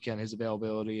Card weekend, his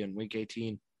availability in Week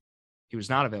 18, he was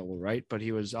not available, right? But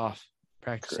he was off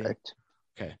practicing. Correct.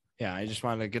 Okay. Yeah, I just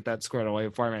wanted to get that squared away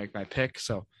before I make my pick.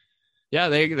 So, yeah,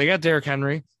 they got Derrick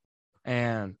Henry,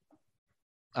 and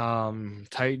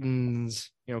Titans,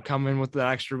 come in with that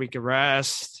extra week of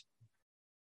rest.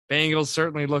 Bengals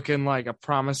certainly looking like a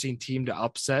promising team to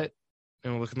upset,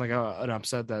 looking like an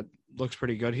upset that looks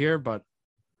pretty good here. But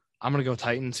I'm gonna go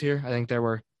Titans here. I think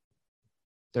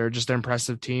they're just an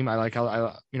impressive team. I like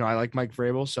I like Mike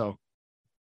Vrabel, so I'm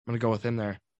gonna go with him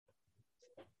there.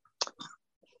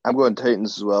 I'm going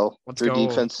Titans as well. Let's Their go.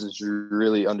 defense is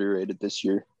really underrated this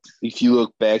year. If you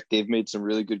look back, they've made some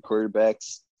really good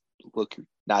quarterbacks look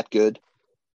not good.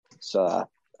 So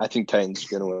I think Titans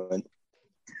are going to win.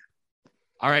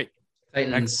 All right.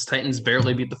 Titans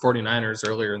barely beat the 49ers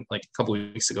earlier, like a couple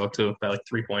weeks ago, too, by like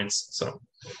 3 points. So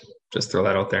just throw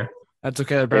that out there. That's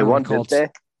okay. They're They better than won, the Colts.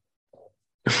 didn't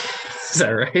they? Is that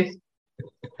right?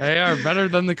 They are better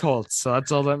than the Colts, so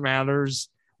that's all that matters.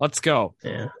 Let's go.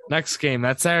 Yeah. Next game,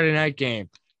 that Saturday night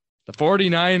game. The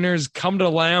 49ers come to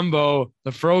Lambeau,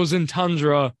 the frozen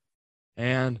tundra,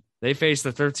 and they face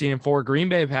the 13-4 Green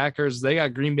Bay Packers. They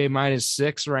got Green Bay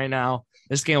 -6 right now.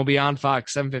 This game will be on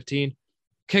Fox, 7:15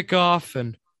 kickoff.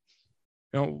 And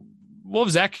we'll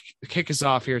have Zach kick us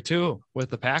off here too with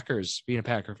the Packers, being a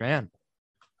Packer fan.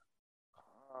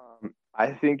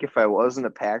 I think if I wasn't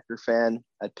a Packer fan,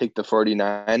 I'd pick the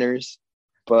 49ers.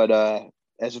 But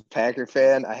as a Packer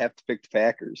fan, I have to pick the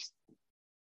Packers.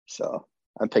 So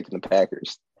I'm picking the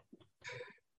Packers.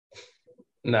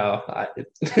 No,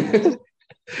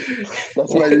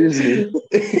 That's my reasoning.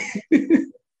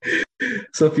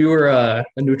 So if you were a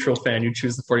neutral fan, you'd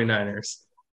choose the 49ers.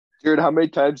 Jared, how many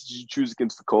times did you choose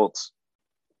against the Colts?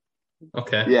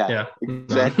 Okay. Yeah.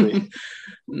 Exactly.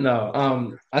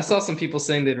 No. I saw some people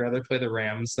saying they'd rather play the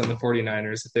Rams than the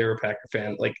 49ers if they were a Packer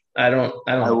fan. Like, I don't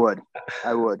know.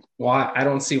 I would. Why? I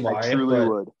don't see why. I truly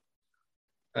would.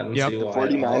 I don't see The why.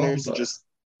 49ers are just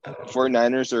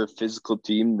 49ers are a physical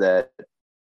team that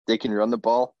they can run the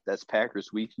ball. That's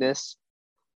Packers' weakness.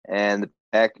 And the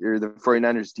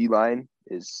 49ers D-line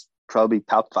is probably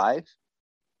top 5,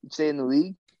 you'd say, in the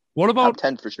league. What about top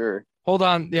 10 for sure? Hold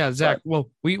on. Yeah, Zach. Well,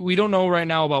 we don't know right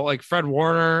now about like Fred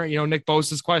Warner. Nick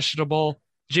Bosa's questionable.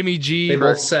 Jimmy G. They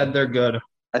both said they're good.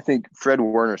 I think Fred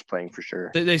Warner's playing for sure.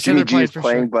 They said Jimmy they're playing G is for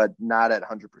playing, sure. but not at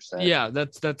 100%. Yeah,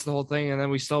 that's the whole thing. And then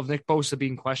we still have Nick Bosa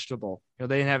being questionable. They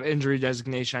didn't have injury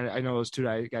designation. I know those two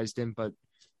guys didn't, but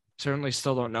certainly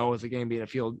still don't know with the game being a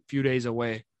few days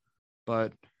away.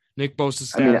 But Nick Bosa's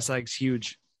status is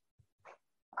huge.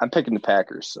 I'm picking the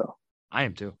Packers, so I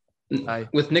am too.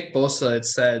 With Nick Bosa, it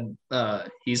said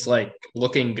he's like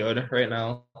looking good right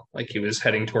now, like he was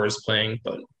heading towards playing,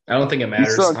 but I don't think it matters.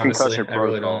 He's still in honestly, concussion I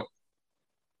really don't.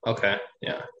 Okay,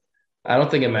 yeah, I don't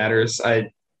think it matters. 2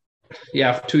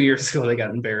 years ago they got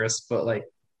embarrassed, but like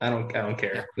I don't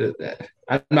care.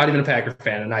 I'm not even a Packer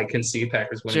fan, and I can see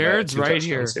Packers winning. Jared's right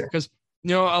here because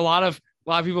a lot of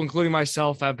people, including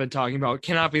myself, have been talking about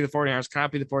cannot be the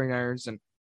 49ers, and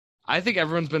I think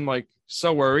everyone's been like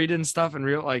so worried and stuff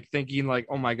and thinking like,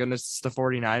 oh my goodness, it's the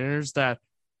 49ers that,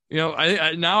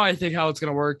 I think how it's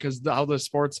going to work because how the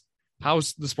sports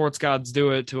gods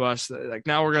do it to us. Like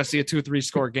now we're going to see a 2-3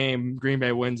 score game. Green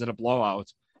Bay wins in a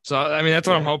blowout. So, I mean, that's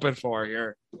what I'm hoping for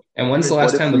here. And when's the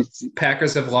last time the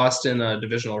Packers have lost in a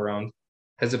divisional round?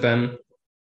 Has it been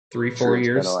 3-4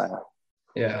 years?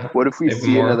 Yeah. What if we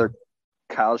see another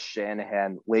Kyle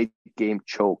Shanahan late game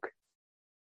choke?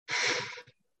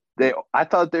 I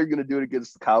thought they were going to do it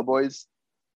against the Cowboys.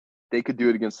 They could do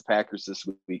it against the Packers this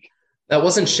week. That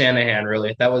wasn't Shanahan,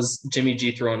 really. That was Jimmy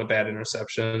G throwing a bad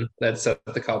interception that set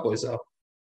the Cowboys up.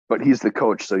 But he's the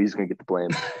coach, so he's going to get the blame.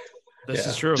 This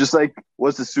is true. Just like,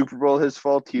 was the Super Bowl his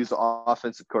fault? He was the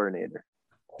offensive coordinator.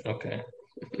 Okay.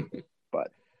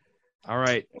 But all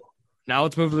right. Now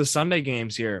let's move to the Sunday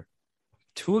games here.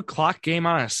 2:00 game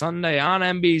on a Sunday on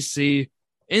NBC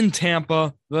in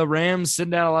Tampa. The Rams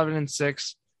sitting at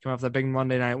 11-6. Come off that big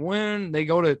Monday night win. They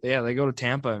go to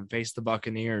Tampa and face the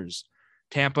Buccaneers.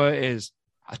 Tampa is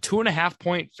a 2.5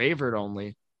 point favorite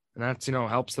only. And that's,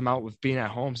 helps them out with being at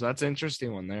home. So that's an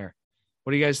interesting one there.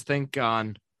 What do you guys think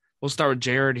on, we'll start with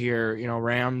Jared here,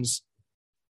 Rams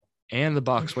and the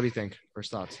Bucs. What do you think? First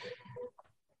thoughts.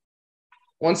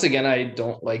 Once again, I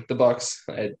don't like the Bucs.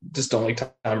 I just don't like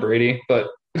Tom Brady, but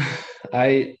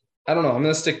I don't know. I'm going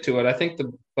to stick to it. I think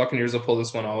the Buccaneers will pull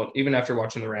this one out, even after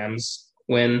watching the Rams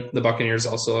win. The Buccaneers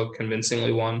also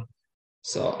convincingly won.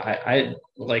 So I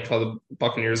like how the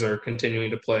Buccaneers are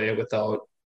continuing to play without,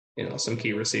 some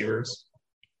key receivers.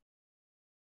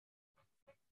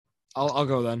 I'll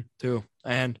go then too.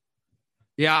 And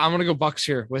yeah, I'm gonna go Bucs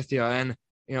here with you. And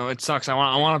it sucks. I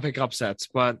want to pick upsets,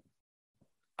 but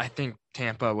I think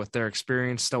Tampa, with their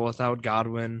experience still without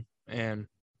Godwin, and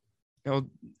and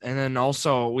then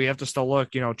also we have to still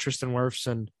look. Tristan Wirfs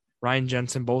and Ryan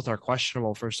Jensen both are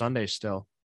questionable for Sunday still,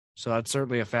 so that's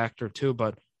certainly a factor too.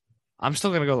 But I'm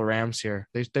still gonna go the Rams here.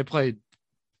 They played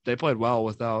well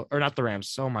without, or not the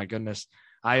Rams. Oh my goodness.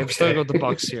 I am still going with the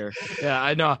Bucs here. Yeah,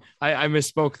 I know. I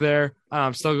misspoke there.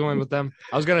 I'm still going with them.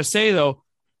 I was going to say, though,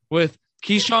 with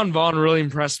Keyshawn Vaughn really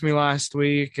impressed me last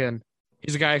week, and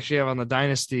he's a guy I actually have on the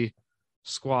Dynasty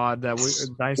squad. Is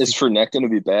Fournette going to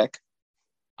be back?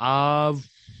 I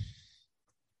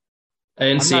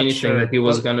didn't see anything that he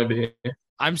was going to be.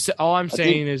 All I'm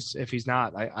saying is if he's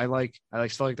not, I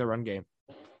still like the run game.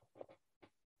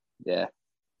 Yeah.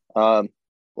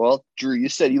 Well, Drew, you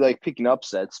said you like picking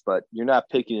upsets, but you're not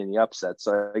picking any upsets,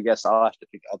 so I guess I'll have to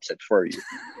pick upsets for you.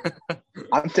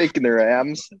 I'm taking the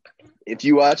Rams. If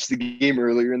you watched the game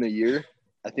earlier in the year,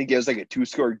 I think it was like a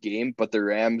 2-score game, but the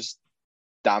Rams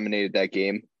dominated that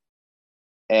game.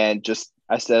 And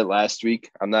I said it last week,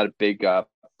 I'm not a big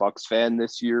Bucs fan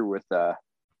this year with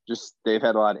they've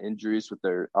had a lot of injuries with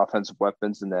their offensive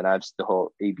weapons, and then obviously the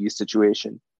whole AB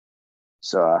situation.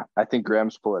 So I think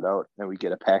Rams pull it out, and we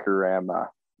get a Packer-Ram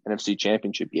NFC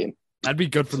Championship game. That'd be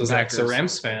good for So the Zach's a Packers.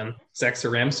 Rams fan. Zach's a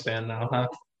Rams fan now,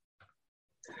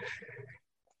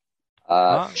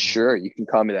 huh? Sure, you can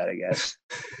call me that, I guess.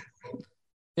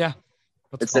 Yeah.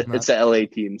 It's the LA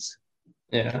teams.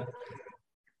 Yeah.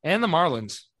 And the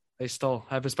Marlins. They still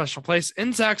have a special place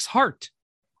in Zach's heart.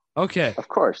 Okay. Of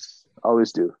course.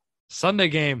 Always do. Sunday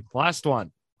game, last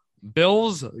one.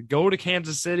 Bills go to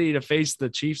Kansas City to face the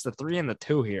Chiefs, the 3 and the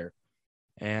 2 here.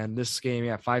 And this game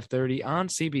at 5:30 on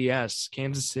CBS.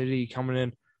 Kansas City coming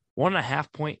in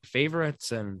 1.5 point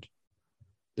favorites. And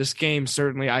this game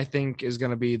certainly, I think, is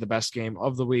going to be the best game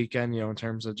of the weekend, in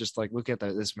terms of just like look at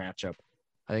this matchup.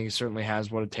 I think it certainly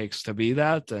has what it takes to be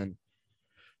that. And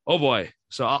oh boy.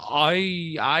 So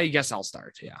I guess I'll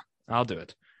start. Yeah, I'll do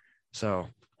it. So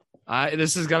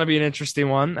this is going to be an interesting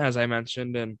one, as I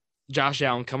mentioned. And Josh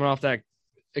Allen coming off that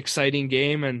exciting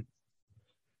game. And,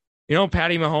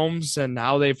 Patty Mahomes and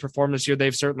how they've performed this year,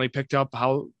 they've certainly picked up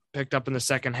in the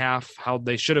second half, how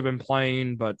they should have been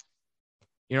playing. But,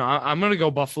 I'm going to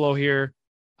go Buffalo here.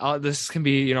 This can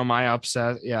be, my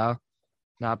upset. Yeah.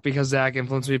 Not because Zach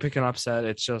influenced me picking upset.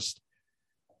 It's just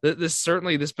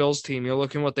this Bills team,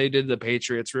 looking what they did to the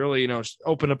Patriots really,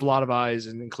 opened up a lot of eyes,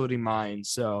 and including mine.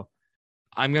 So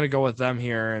I'm going to go with them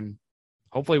here. And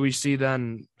hopefully we see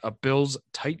then a Bills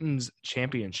Titans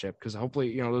championship, because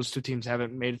hopefully, those two teams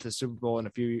haven't made it to the Super Bowl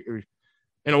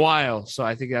in a while. So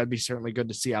I think that'd be certainly good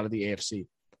to see out of the AFC.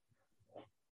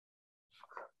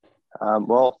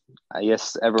 Well, I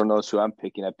guess everyone knows who I'm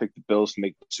picking. I picked the Bills to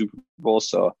make the Super Bowl.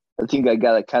 So I think I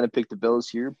got to kind of pick the Bills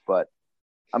here, but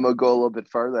I'm going to go a little bit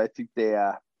farther. I think they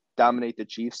dominate the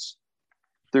Chiefs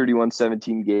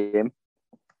 31-17 game.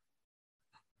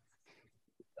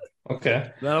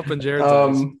 Okay. That opened Jared's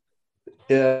eyes.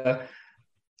 Yeah.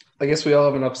 I guess we all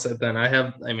have an upset then. I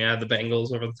have the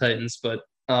Bengals over the Titans, but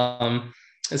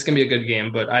it's gonna be a good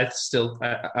game. But I'm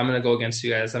gonna go against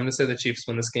you guys. I'm gonna say the Chiefs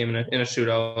win this game in a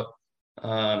shootout.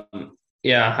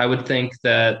 I would think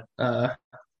that I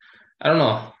don't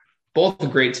know.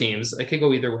 Both great teams. I could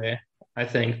go either way, I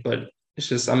think, but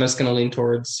I'm just gonna lean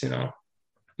towards,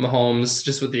 Mahomes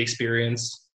just with the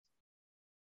experience.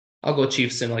 I'll go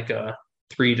Chiefs in like a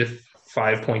 3 to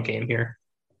 5 point game here.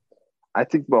 I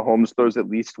think Mahomes throws at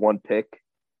least one pick,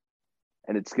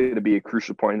 and it's going to be a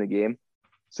crucial point in the game.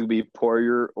 It's going to be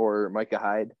Poyer or Micah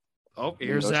Hyde. Oh,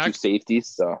 here's those Zach. two safeties.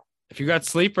 So if you got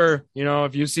sleeper,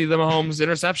 if you see the Mahomes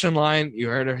interception line, you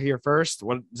heard it here first.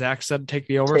 What Zach said, take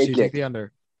the over, so you take the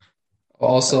under.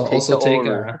 Also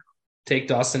take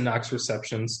Dawson Knox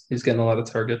receptions. He's getting a lot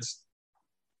of targets.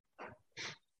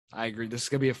 I agree. This is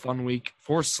gonna be a fun week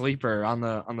for sleeper on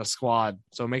the squad.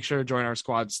 So make sure to join our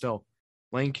squad still.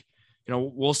 Link,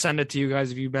 we'll send it to you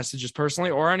guys if you message us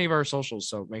personally or any of our socials.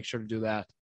 So make sure to do that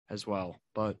as well.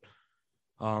 But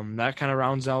that kind of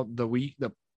rounds out the week,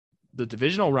 the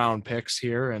divisional round picks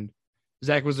here. And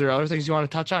Zach, was there other things you want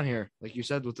to touch on here, like you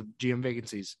said, with the GM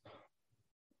vacancies?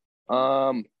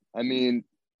 We're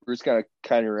just gonna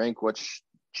kind of rank which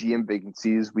GM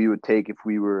vacancies we would take if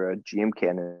we were a GM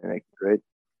candidate, right?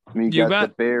 You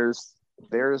got the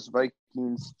Bears,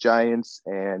 Vikings, Giants,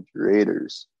 and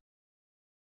Raiders.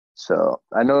 So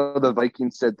I know the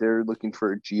Vikings said they're looking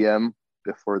for a GM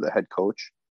before the head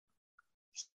coach.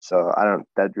 So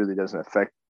that really doesn't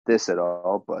affect this at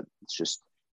all, but it's just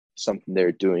something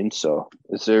they're doing. So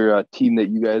is there a team that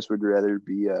you guys would rather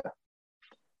be a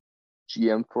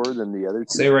GM for than the other two?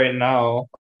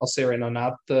 I'll say right now,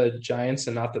 not the Giants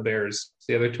and not the Bears.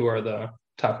 The other two are the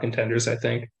top contenders, I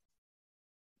think.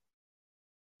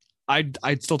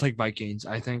 I'd still take Vikings.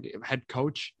 I think head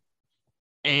coach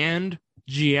and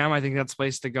GM, I think that's the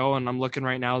place to go. And I'm looking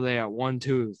right now, they have 1,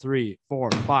 2, 3,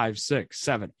 4, 5, 6,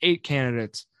 7, 8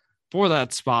 candidates for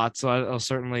that spot. So I'll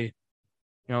certainly,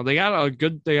 they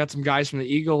got some guys from the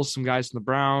Eagles, some guys from the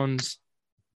Browns,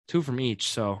 2 from each.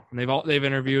 So they've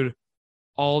interviewed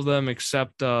all of them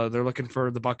except they're looking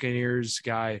for the Buccaneers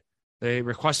guy. They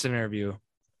requested an interview.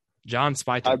 John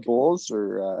Spytek. Todd Bowles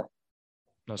or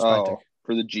no, Spytek.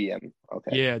 For the GM.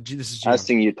 Okay. Yeah, this is GM. I was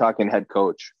thinking you're talking head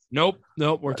coach. Nope.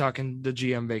 We're talking the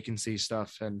GM vacancy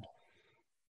stuff. And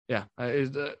yeah,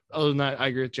 other than that, I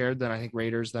agree with Jared. Then I think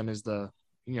Raiders then is I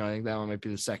think that one might be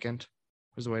the second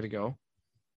was the way to go.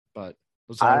 But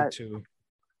those other two.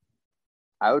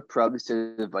 I would probably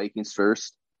say the Vikings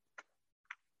first,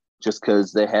 just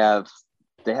because they have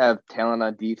talent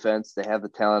on defense. They have the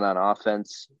talent on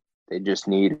offense. They just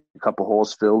need a couple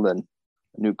holes filled and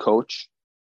a new coach.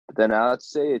 But then I would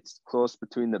say it's close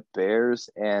between the Bears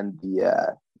and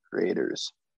the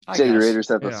Raiders. I'd say the Raiders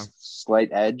have a slight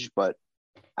edge, but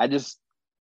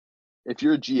if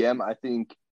you're a GM, I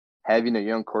think having a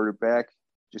young quarterback,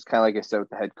 just kind of like I said with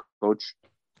the head coach,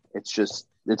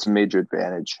 it's a major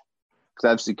advantage.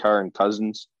 Because obviously Carr and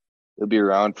Cousins, they'll be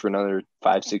around for another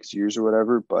 5-6 years or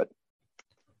whatever, but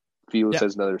Fields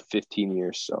has another 15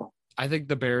 years. So I think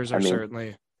the Bears are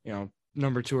certainly,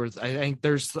 number 2 or I think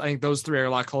those 3 are a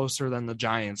lot closer than the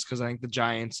Giants, because I think the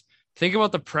Giants, think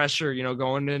about the pressure,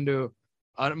 going into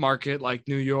a market like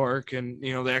New York, and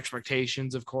the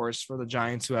expectations, of course, for the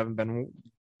Giants, who haven't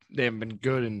been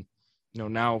good in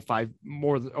now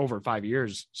over 5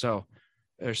 years. So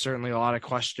there's certainly a lot of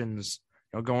questions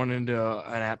going into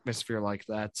an atmosphere like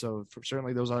that. So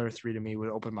certainly those other 3 to me would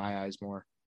open my eyes more.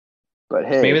 But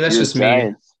hey, maybe that's just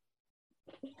me.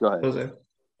 Go ahead.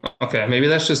 Okay, maybe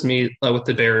that's just me with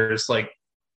the Bears. Like,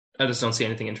 I just don't see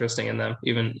anything interesting in them,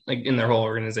 even like in their whole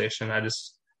organization.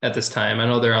 At this time, I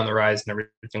know they're on the rise and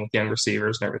everything with young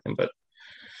receivers and everything, but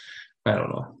I don't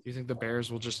know. You think the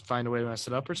Bears will just find a way to mess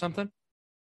it up or something?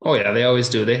 Oh yeah, they always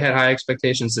do. They had high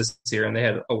expectations this year, and they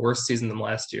had a worse season than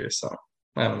last year. So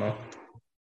I don't know.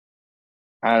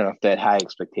 I don't know if they had high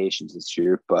expectations this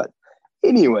year, but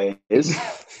anyways,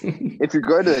 if you're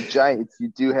going to the Giants, you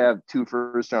do have 2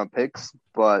 first-round picks,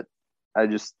 but that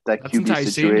QB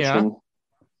situation,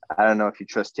 I don't know if you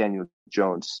trust Daniel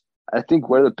Jones. I think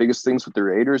one of the biggest things with the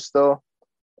Raiders, though,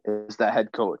 is that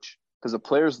head coach, because the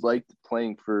players liked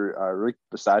playing for Rick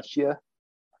Bisaccia.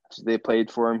 So they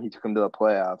played for him. He took him to the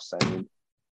playoffs. I mean,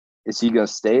 is he going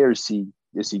to stay, or is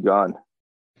he gone?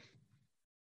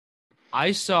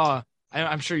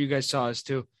 I'm sure you guys saw this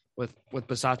too with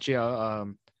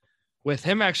Bisaccia, with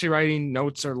him actually writing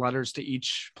notes or letters to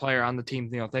each player on the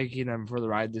team, thanking them for the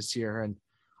ride this year. And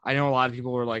I know a lot of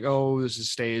people were like, "Oh, this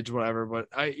is staged, whatever." But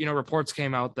reports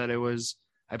came out that it was,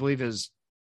 I believe, his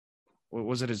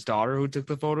daughter who took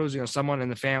the photos? Someone in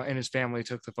his family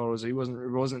took the photos. It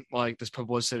wasn't like this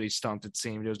publicity stunt. It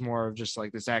seemed it was more of just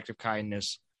like this act of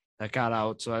kindness that got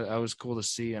out. So I was cool to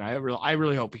see, and I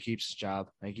really hope he keeps his job.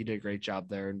 I think he did a great job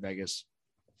there in Vegas.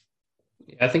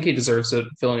 I think he deserves it,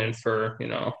 filling in for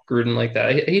Gruden like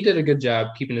that. He did a good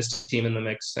job keeping his team in the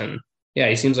mix, and yeah,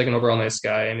 he seems like an overall nice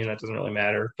guy. I mean, that doesn't really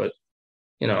matter, but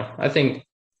I think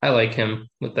I like him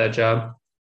with that job.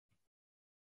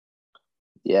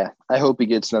 Yeah, I hope he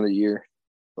gets another year,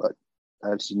 but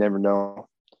obviously you never know.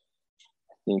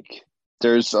 I think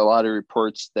there's a lot of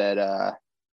reports that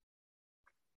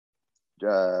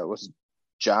was it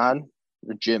John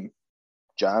or Jim?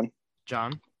 John?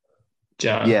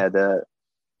 Yeah, the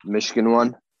Michigan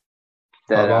one.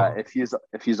 That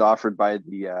if he's offered by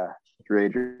the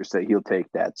Raiders, that he'll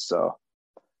take that. So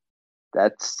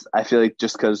I feel like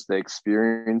just because the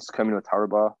experience coming with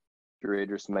Harbaugh, the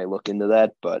Raiders might look into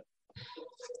that, but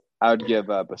I would give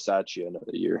Bisaccia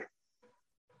another year.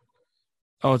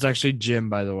 Oh, it's actually Jim,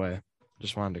 by the way.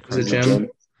 Just wanted to correct. Is it Jim?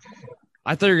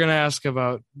 I thought you were going to ask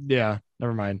about, never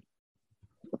mind.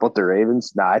 About the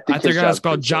Ravens? Nah, I think they're going to ask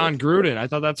about John Gruden. I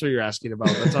thought that's what you're asking about.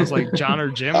 That sounds like John or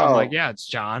Jim. I'm like, yeah, it's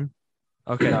John.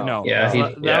 Okay, no.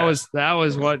 Yeah, that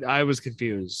was what I was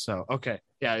confused. So, okay.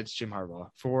 Yeah, it's Jim Harbaugh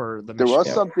for the There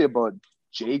was something about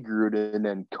Jay Gruden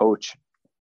and coach.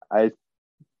 I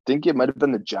think it might have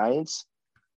been the Giants,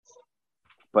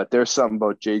 but there's something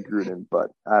about Jay Gruden,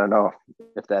 but I don't know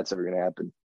if that's ever going to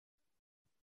happen.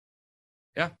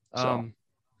 Yeah.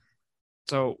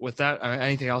 So with that,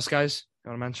 anything else, guys, you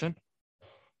want to mention?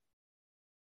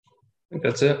 I think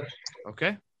that's it.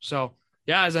 Okay. So,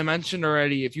 yeah, as I mentioned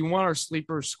already, if you want our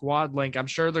Sleeper squad link, I'm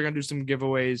sure they're going to do some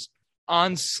giveaways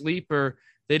on Sleeper.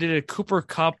 They did a Cooper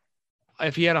Kupp.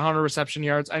 If he had 100 reception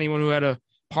yards, anyone who had a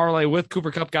parlay with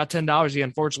Cooper Kupp got $10. He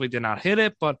unfortunately did not hit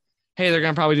it, but hey, they're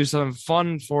going to probably do something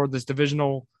fun for this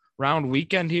divisional round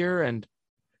weekend here. And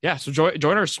yeah, so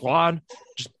join our squad.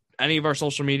 Just any of our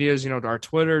social medias, our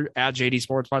Twitter at JD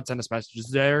SportsPod, send us messages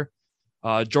there.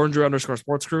 Jordan Drew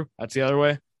 _sports crew. That's the other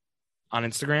way on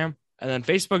Instagram. And then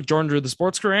Facebook, Jordan Drew the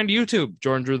Sports Crew, and YouTube,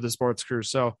 Jordan Drew the Sports Crew.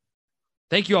 So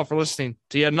thank you all for listening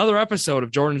to yet another episode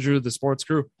of Jordan Drew the Sports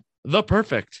Crew, the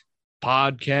perfect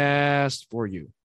podcast for you.